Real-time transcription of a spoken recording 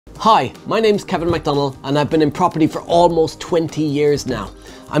Hi, my name's Kevin McDonald and I've been in property for almost 20 years now.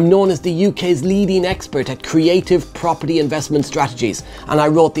 I'm known as the UK's leading expert at creative property investment strategies, and I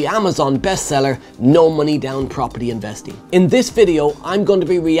wrote the Amazon bestseller, No Money Down Property Investing. In this video, I'm going to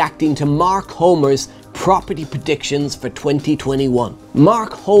be reacting to Mark Homer's property predictions for 2021.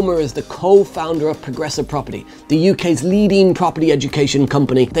 Mark Homer is the co-founder of Progressive Property, the UK's leading property education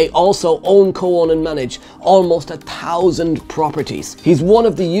company. They also own, co-own and manage almost 1,000 properties. He's one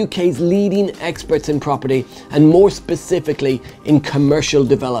of the UK's leading experts in property, and more specifically in commercial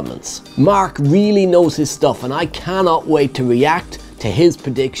developments. Mark really knows his stuff and I cannot wait to react to his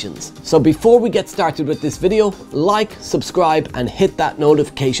predictions. So before we get started with this video, like, subscribe and hit that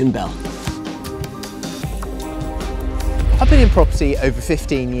notification bell. I've been in property over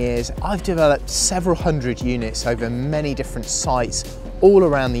 15 years. I've developed several hundred units over many different sites all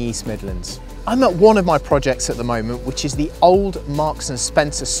around the East Midlands. I'm at one of my projects at the moment, which is the old Marks and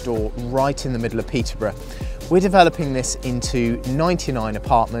Spencer store right in the middle of Peterborough. We're developing this into 99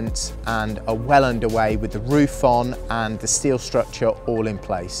 apartments and are well underway with the roof on and the steel structure all in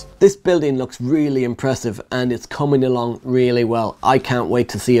place. This building looks really impressive and it's coming along really well. I can't wait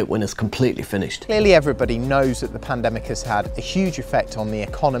to see it when it's completely finished. Clearly everybody knows that the pandemic has had a huge effect on the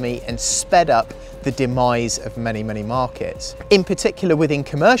economy and sped up the demise of many markets. In particular within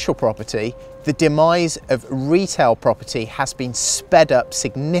commercial property, the demise of retail property has been sped up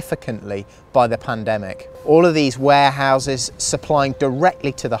significantly by the pandemic. All of these warehouses supplying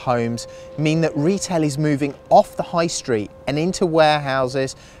directly to the homes mean that retail is moving off the high street and into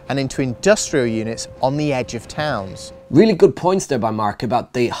warehouses and into industrial units on the edge of towns. Really good points there by Mark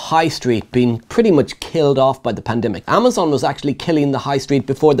about the high street being pretty much killed off by the pandemic. Amazon was actually killing the high street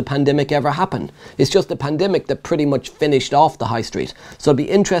before the pandemic ever happened. It's just the pandemic that pretty much finished off the high street. So it'll be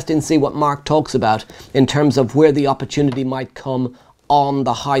interesting to see what Mark talks about in terms of where the opportunity might come on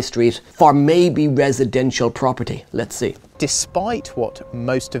the high street for maybe residential property. Let's see. Despite what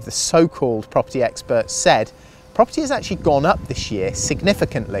most of the so-called property experts said, property has actually gone up this year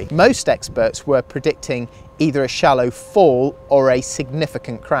significantly. Most experts were predicting either a shallow fall or a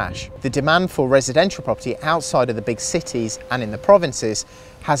significant crash. The demand for residential property outside of the big cities and in the provinces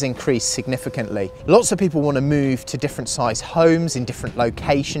has increased significantly. Lots of people want to move to different size homes in different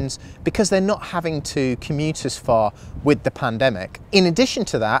locations because they're not having to commute as far with the pandemic. In addition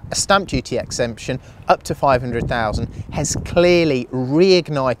to that, a stamp duty exemption up to 500,000 has clearly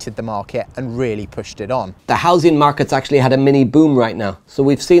reignited the market and really pushed it on. The housing market's actually had a mini boom right now. So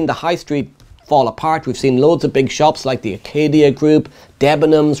we've seen the high street fall apart. We've seen loads of big shops like the Acadia Group,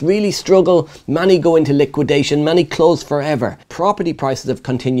 Debenhams really struggle. Many go into liquidation, many close forever. Property prices have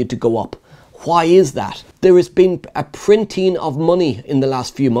continued to go up. Why is that? There has been a printing of money in the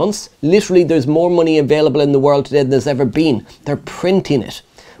last few months. Literally, there's more money available in the world today than there's ever been. They're printing it.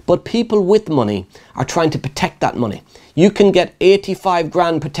 But people with money are trying to protect that money. You can get 85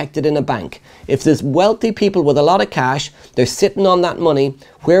 grand protected in a bank. If there's wealthy people with a lot of cash, they're sitting on that money,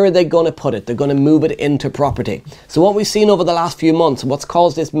 where are they going to put it? They're going to move it into property. So what we've seen over the last few months, what's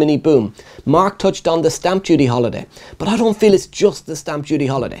caused this mini boom, Mark touched on the stamp duty holiday, but I don't feel it's just the stamp duty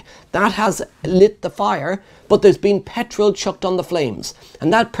holiday. That has lit the fire, but there's been petrol chucked on the flames.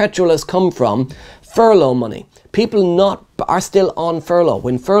 And that petrol has come from furlough money. People are still on furlough.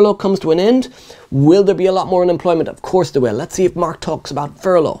 When furlough comes to an end, will there be a lot more unemployment? Of course there will. Let's see if Mark talks about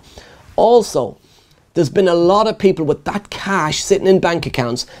furlough. Also, there's been a lot of people with that cash sitting in bank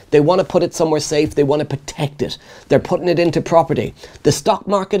accounts. They want to put it somewhere safe. They want to protect it. They're putting it into property. The stock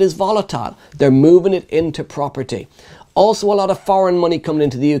market is volatile. They're moving it into property. Also, a lot of foreign money coming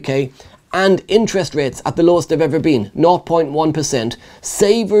into the UK. And interest rates at the lowest they've ever been, 0.1%.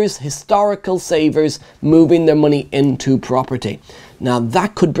 Savers, historical savers, moving their money into property. Now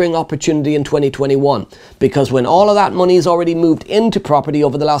that could bring opportunity in 2021, because when all of that money is already moved into property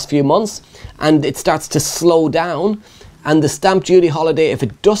over the last few months and it starts to slow down, and the stamp duty holiday, if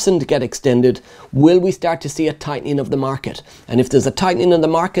it doesn't get extended, will we start to see a tightening of the market? And if there's a tightening of the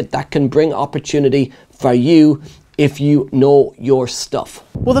market, that can bring opportunity for you if you know your stuff.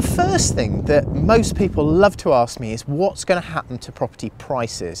 Well, the first thing that most people love to ask me is what's going to happen to property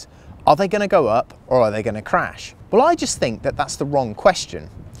prices? Are they going to go up or are they going to crash? Well, I just think that that's the wrong question.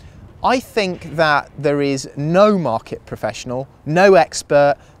 I think that there is no market professional, no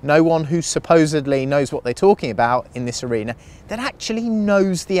expert, no one who supposedly knows what they're talking about in this arena that actually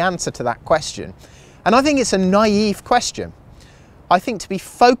knows the answer to that question. And I think it's a naive question. I think to be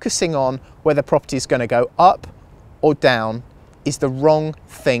focusing on whether property is going to go up or down is the wrong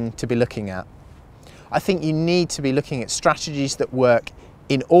thing to be looking at. I think you need to be looking at strategies that work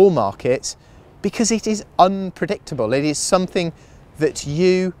in all markets because it is unpredictable. It is something that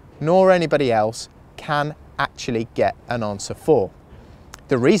you nor anybody else can actually get an answer for.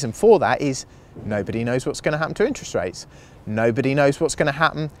 The reason for that is nobody knows what's going to happen to interest rates. Nobody knows what's going to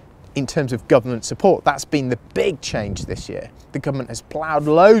happen in terms of government support. That's been the big change this year. The government has ploughed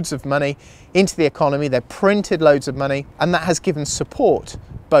loads of money into the economy, they've printed loads of money, and that has given support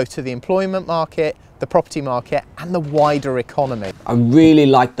both to the employment market, the property market, and the wider economy. I really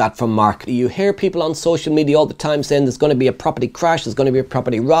like that from Mark. You hear people on social media all the time saying there's going to be a property crash, there's going to be a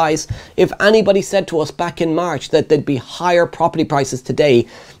property rise. If anybody said to us back in March that there'd be higher property prices today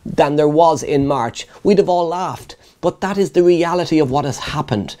than there was in March, we'd have all laughed. But that is the reality of what has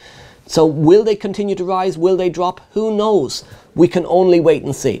happened. So will they continue to rise? Will they drop? Who knows? We can only wait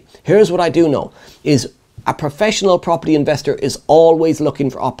and see. Here's what I do know is a professional property investor is always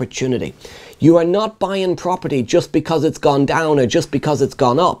looking for opportunity. You are not buying property just because it's gone down or just because it's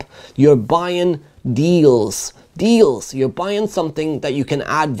gone up. You're buying deals. You're buying something that you can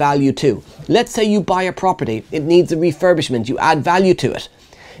add value to. Let's say you buy a property, it needs a refurbishment, you add value to it.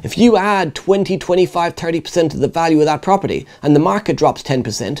 If you add 20, 25, 30% of the value of that property and the market drops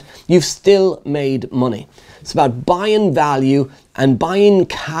 10%, you've still made money. It's about buying value and buying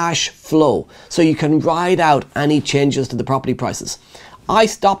cash flow so you can ride out any changes to the property prices. I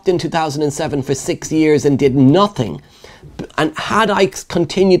stopped in 2007 for 6 years and did nothing. And had I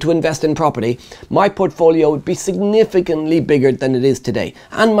continued to invest in property, my portfolio would be significantly bigger than it is today.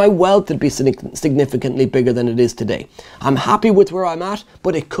 And my wealth would be significantly bigger than it is today. I'm happy with where I'm at,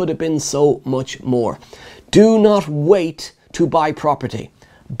 but it could have been so much more. Do not wait to buy property.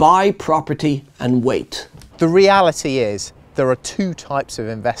 Buy property and wait. The reality is there are two types of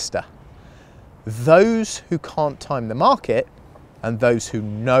investor. Those who can't time the market and those who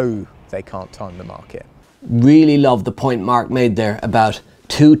know they can't time the market. Really love the point Mark made there about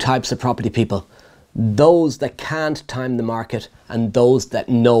two types of property people. Those that can't time the market and those that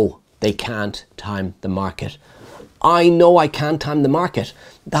know they can't time the market. I know I can't time the market.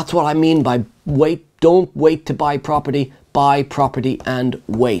 That's what I mean by wait. Don't wait to buy property. Buy property and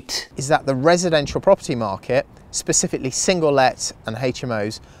wait. Is that the residential property market, specifically single lets and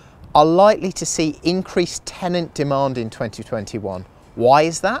HMOs, are likely to see increased tenant demand in 2021. Why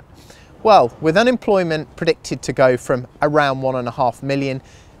is that? Well, with unemployment predicted to go from around 1.5 million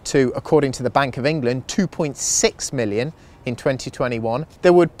to, according to the Bank of England, 2.6 million in 2021,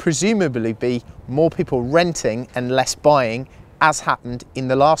 there would presumably be more people renting and less buying, as happened in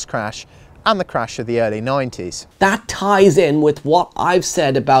the last crash and the crash of the early 90s. That ties in with what I've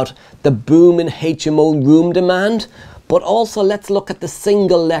said about the boom in HMO room demand, but also let's look at the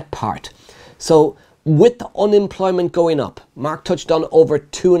single let part. So with the unemployment going up, Mark touched on over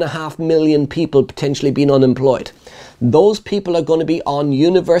 2.5 million people potentially being unemployed. Those people are going to be on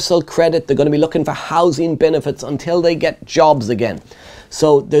universal credit. They're going to be looking for housing benefits until they get jobs again.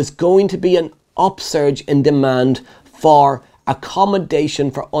 So there's going to be an upsurge in demand for accommodation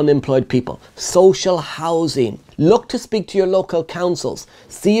for unemployed people, social housing. Look to speak to your local councils.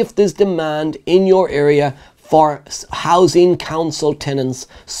 See if there's demand in your area for housing council tenants,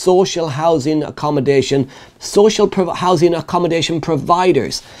 social housing accommodation, housing accommodation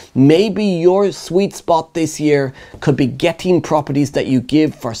providers. Maybe your sweet spot this year could be getting properties that you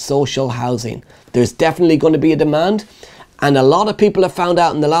give for social housing. There's definitely going to be a demand, and a lot of people have found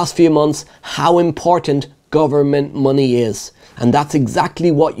out in the last few months how important government money is, and that's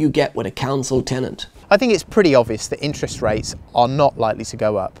exactly what you get with a council tenant. I think it's pretty obvious that interest rates are not likely to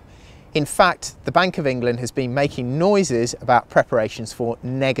go up. In fact, the Bank of England has been making noises about preparations for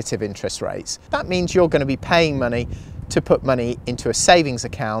negative interest rates. That means you're going to be paying money to put money into a savings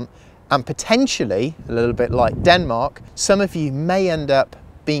account, and potentially, a little bit like Denmark, some of you may end up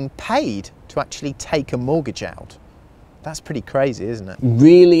being paid to actually take a mortgage out. That's pretty crazy, isn't it?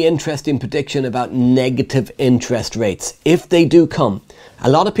 Really interesting prediction about negative interest rates, if they do come. A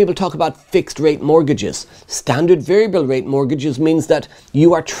lot of people talk about fixed rate mortgages. Standard variable rate mortgages means that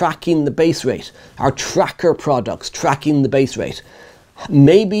you are tracking the base rate. Our tracker products tracking the base rate.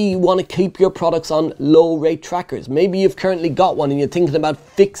 Maybe you want to keep your products on low rate trackers. Maybe you've currently got one and you're thinking about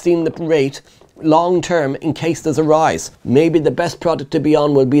fixing the rate long term in case there's a rise. Maybe the best product to be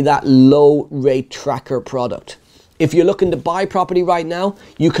on will be that low rate tracker product. If you're looking to buy property right now,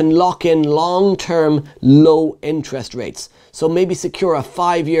 you can lock in long-term low interest rates. So maybe secure a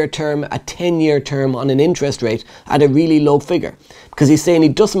 5-year term, a 10-year term on an interest rate at a really low figure. Because he's saying he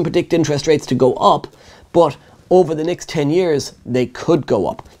doesn't predict interest rates to go up, but over the next 10 years, they could go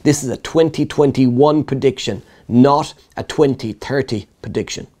up. This is a 2021 prediction, not a 2030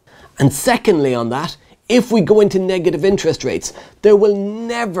 prediction. And secondly on that, If we go into negative interest rates, there will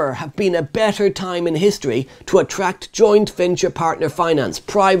never have been a better time in history to attract joint venture partner finance,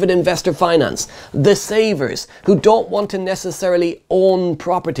 private investor finance, the savers who don't want to necessarily own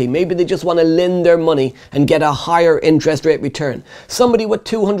property. Maybe they just want to lend their money and get a higher interest rate return. Somebody with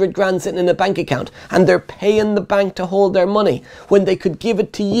 200 grand sitting in a bank account and they're paying the bank to hold their money when they could give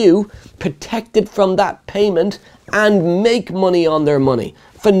it to you, protected from that payment, and make money on their money.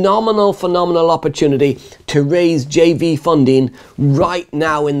 Phenomenal, phenomenal opportunity to raise JV funding right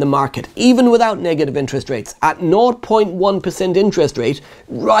now in the market, even without negative interest rates. At 0.1% interest rate,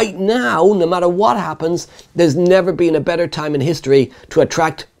 right now, no matter what happens, there's never been a better time in history to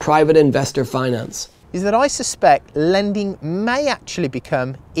attract private investor finance. Is that I suspect lending may actually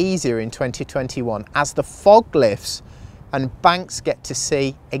become easier in 2021 as the fog lifts and banks get to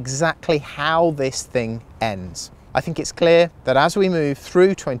see exactly how this thing ends. I think it's clear that as we move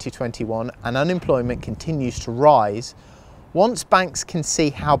through 2021 and unemployment continues to rise, once banks can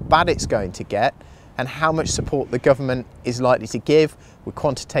see how bad it's going to get and how much support the government is likely to give with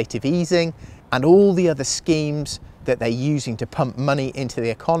quantitative easing and all the other schemes that they're using to pump money into the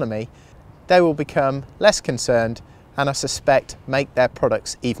economy, they will become less concerned and I suspect make their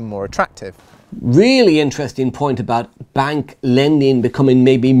products even more attractive. Really interesting point about bank lending becoming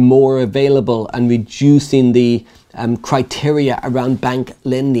maybe more available and reducing the criteria around bank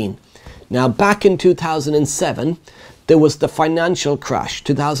lending. Now, back in 2007, there was the financial crash,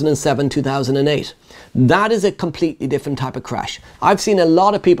 2007, 2008. That is a completely different type of crash. I've seen a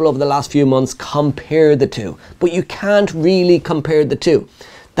lot of people over the last few months compare the two, but you can't really compare the two.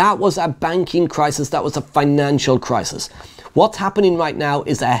 That was a banking crisis, that was a financial crisis. What's happening right now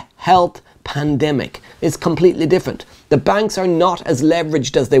is a health pandemic. It's completely different. The banks are not as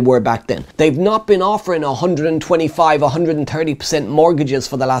leveraged as they were back then. They've not been offering 125, 130% mortgages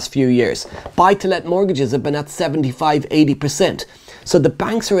for the last few years. Buy-to-let mortgages have been at 75, 80%. So the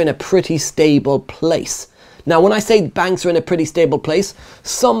banks are in a pretty stable place. Now, when I say banks are in a pretty stable place,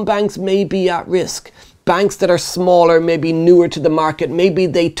 some banks may be at risk. Banks that are smaller, maybe newer to the market, maybe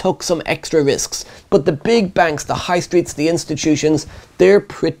they took some extra risks. But the big banks, the high streets, the institutions, they're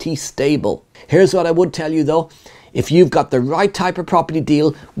pretty stable. Here's what I would tell you though. If you've got the right type of property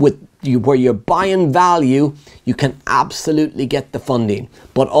deal where you're buying value, you can absolutely get the funding.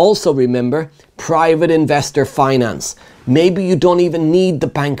 But also remember, private investor finance. Maybe you don't even need the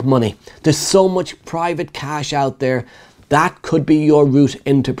bank money. There's so much private cash out there. That could be your route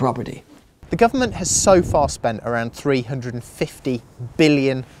into property. The government has so far spent around £350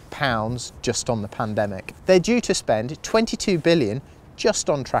 billion just on the pandemic. They're due to spend £22 billion just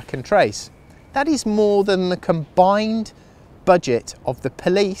on track and trace. That is more than the combined budget of the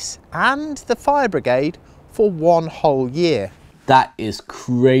police and the fire brigade for one whole year. That is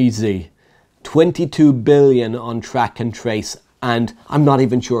crazy. 22 billion on track and trace, and I'm not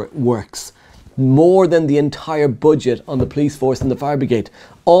even sure it works. More than the entire budget on the police force and the fire brigade.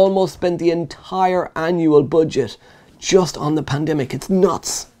 Almost spent the entire annual budget just on the pandemic. It's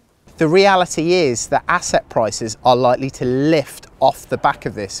nuts. The reality is that asset prices are likely to lift off the back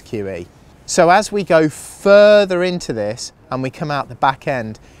of this QE. So as we go further into this and we come out the back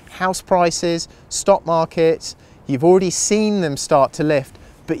end, house prices, stock markets, you've already seen them start to lift,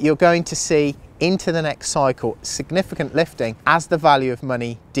 but you're going to see into the next cycle significant lifting as the value of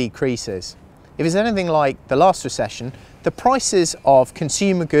money decreases. If it's anything like the last recession, the prices of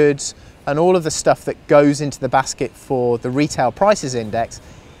consumer goods and all of the stuff that goes into the basket for the retail prices index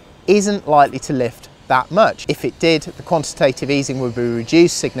isn't likely to lift that much. If it did, the quantitative easing would be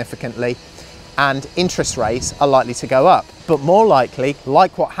reduced significantly and interest rates are likely to go up. But more likely,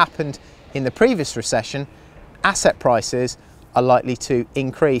 like what happened in the previous recession, asset prices are likely to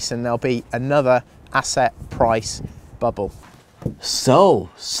increase and there'll be another asset price bubble. So,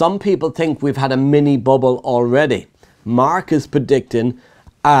 some people think we've had a mini bubble already. Mark is predicting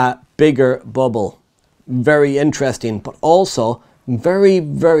a bigger bubble. Very interesting, but also very,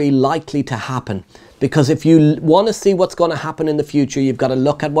 very likely to happen. Because if you want to see what's going to happen in the future, you've got to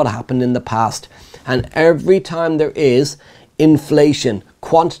look at what happened in the past. And every time there is inflation,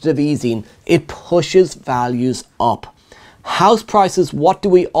 quantitative easing, it pushes values up. House prices, what do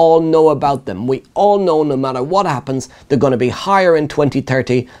we all know about them? We all know no matter what happens, they're going to be higher in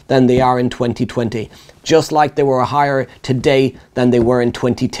 2030 than they are in 2020. Just like they were higher today than they were in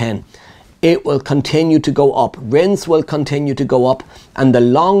 2010. It will continue to go up. Rents will continue to go up. And the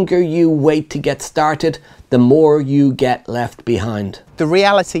longer you wait to get started, the more you get left behind. The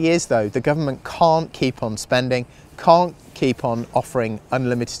reality is though, the government can't keep on spending, can't keep on offering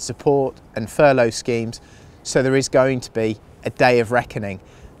unlimited support and furlough schemes. So there is going to be a day of reckoning.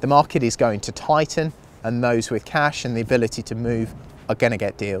 The market is going to tighten and those with cash and the ability to move are going to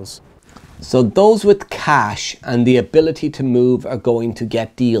get deals. So those with cash and the ability to move are going to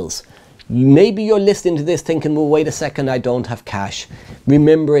get deals. Maybe you're listening to this thinking, well, wait a second, I don't have cash.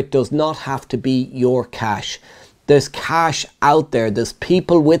 Remember, it does not have to be your cash. There's cash out there. There's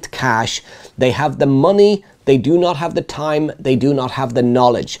people with cash. They have the money. They do not have the time. They do not have the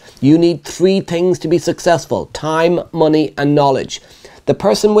knowledge. You need three things to be successful: time, money, and knowledge. The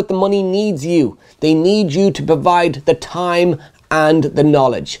person with the money needs you. They need you to provide the time and the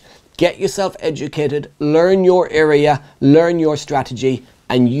knowledge. Get yourself educated, learn your area, learn your strategy,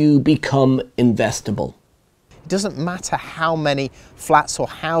 and you become investable. It doesn't matter how many flats or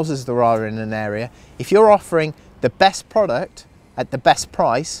houses there are in an area. If you're offering the best product at the best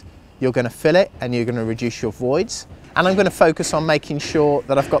price, you're going to fill it and you're going to reduce your voids. And I'm going to focus on making sure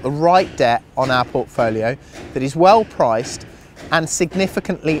that I've got the right debt on our portfolio that is well priced and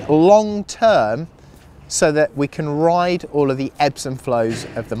significantly long term, so that we can ride all of the ebbs and flows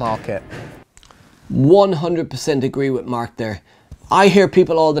of the market. 100% agree with Mark there. I hear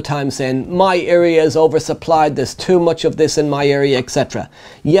people all the time saying, my area is oversupplied, there's too much of this in my area, etc.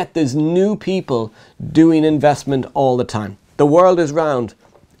 Yet there's new people doing investment all the time. The world is round.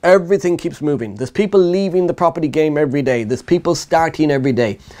 Everything keeps moving. There's people leaving the property game every day. There's people starting every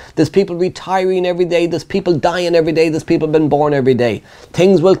day. There's people retiring every day. There's people dying every day. There's people being born every day.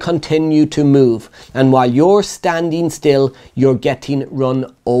 Things will continue to move. And while you're standing still, you're getting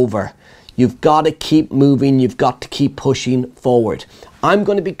run over. You've got to keep moving. You've got to keep pushing forward. I'm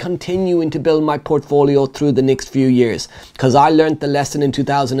going to be continuing to build my portfolio through the next few years, because I learned the lesson in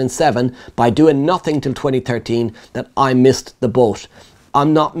 2007 by doing nothing till 2013 that I missed the boat.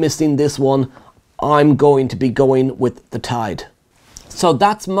 I'm not missing this one. I'm going to be going with the tide. So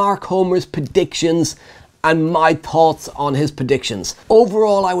that's Mark Homer's predictions and my thoughts on his predictions.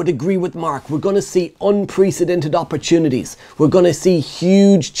 Overall, I would agree with Mark. We're going to see unprecedented opportunities. We're going to see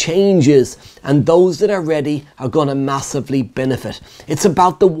huge changes, and those that are ready are going to massively benefit. It's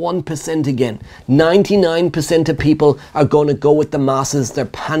about the 1% again. 99% of people are going to go with the masses. They're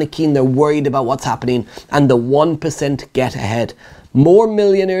panicking. They're worried about what's happening, and the 1% get ahead. More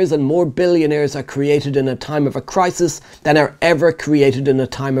millionaires and more billionaires are created in a time of a crisis than are ever created in a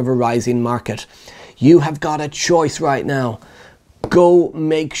time of a rising market. You have got a choice right now. Go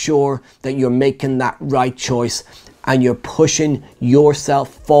make sure that you're making that right choice and you're pushing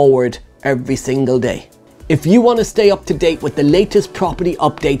yourself forward every single day. If you want to stay up to date with the latest property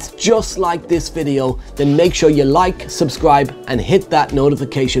updates just like this video, then make sure you like, subscribe, and hit that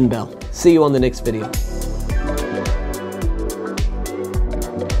notification bell. See you on the next video.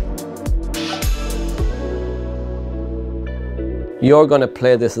 You're going to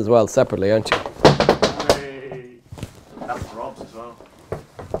play this as well separately, aren't you? Hey, that's Rob's as well.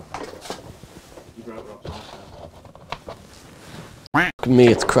 You broke Rob's. Look at me,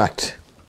 it's cracked.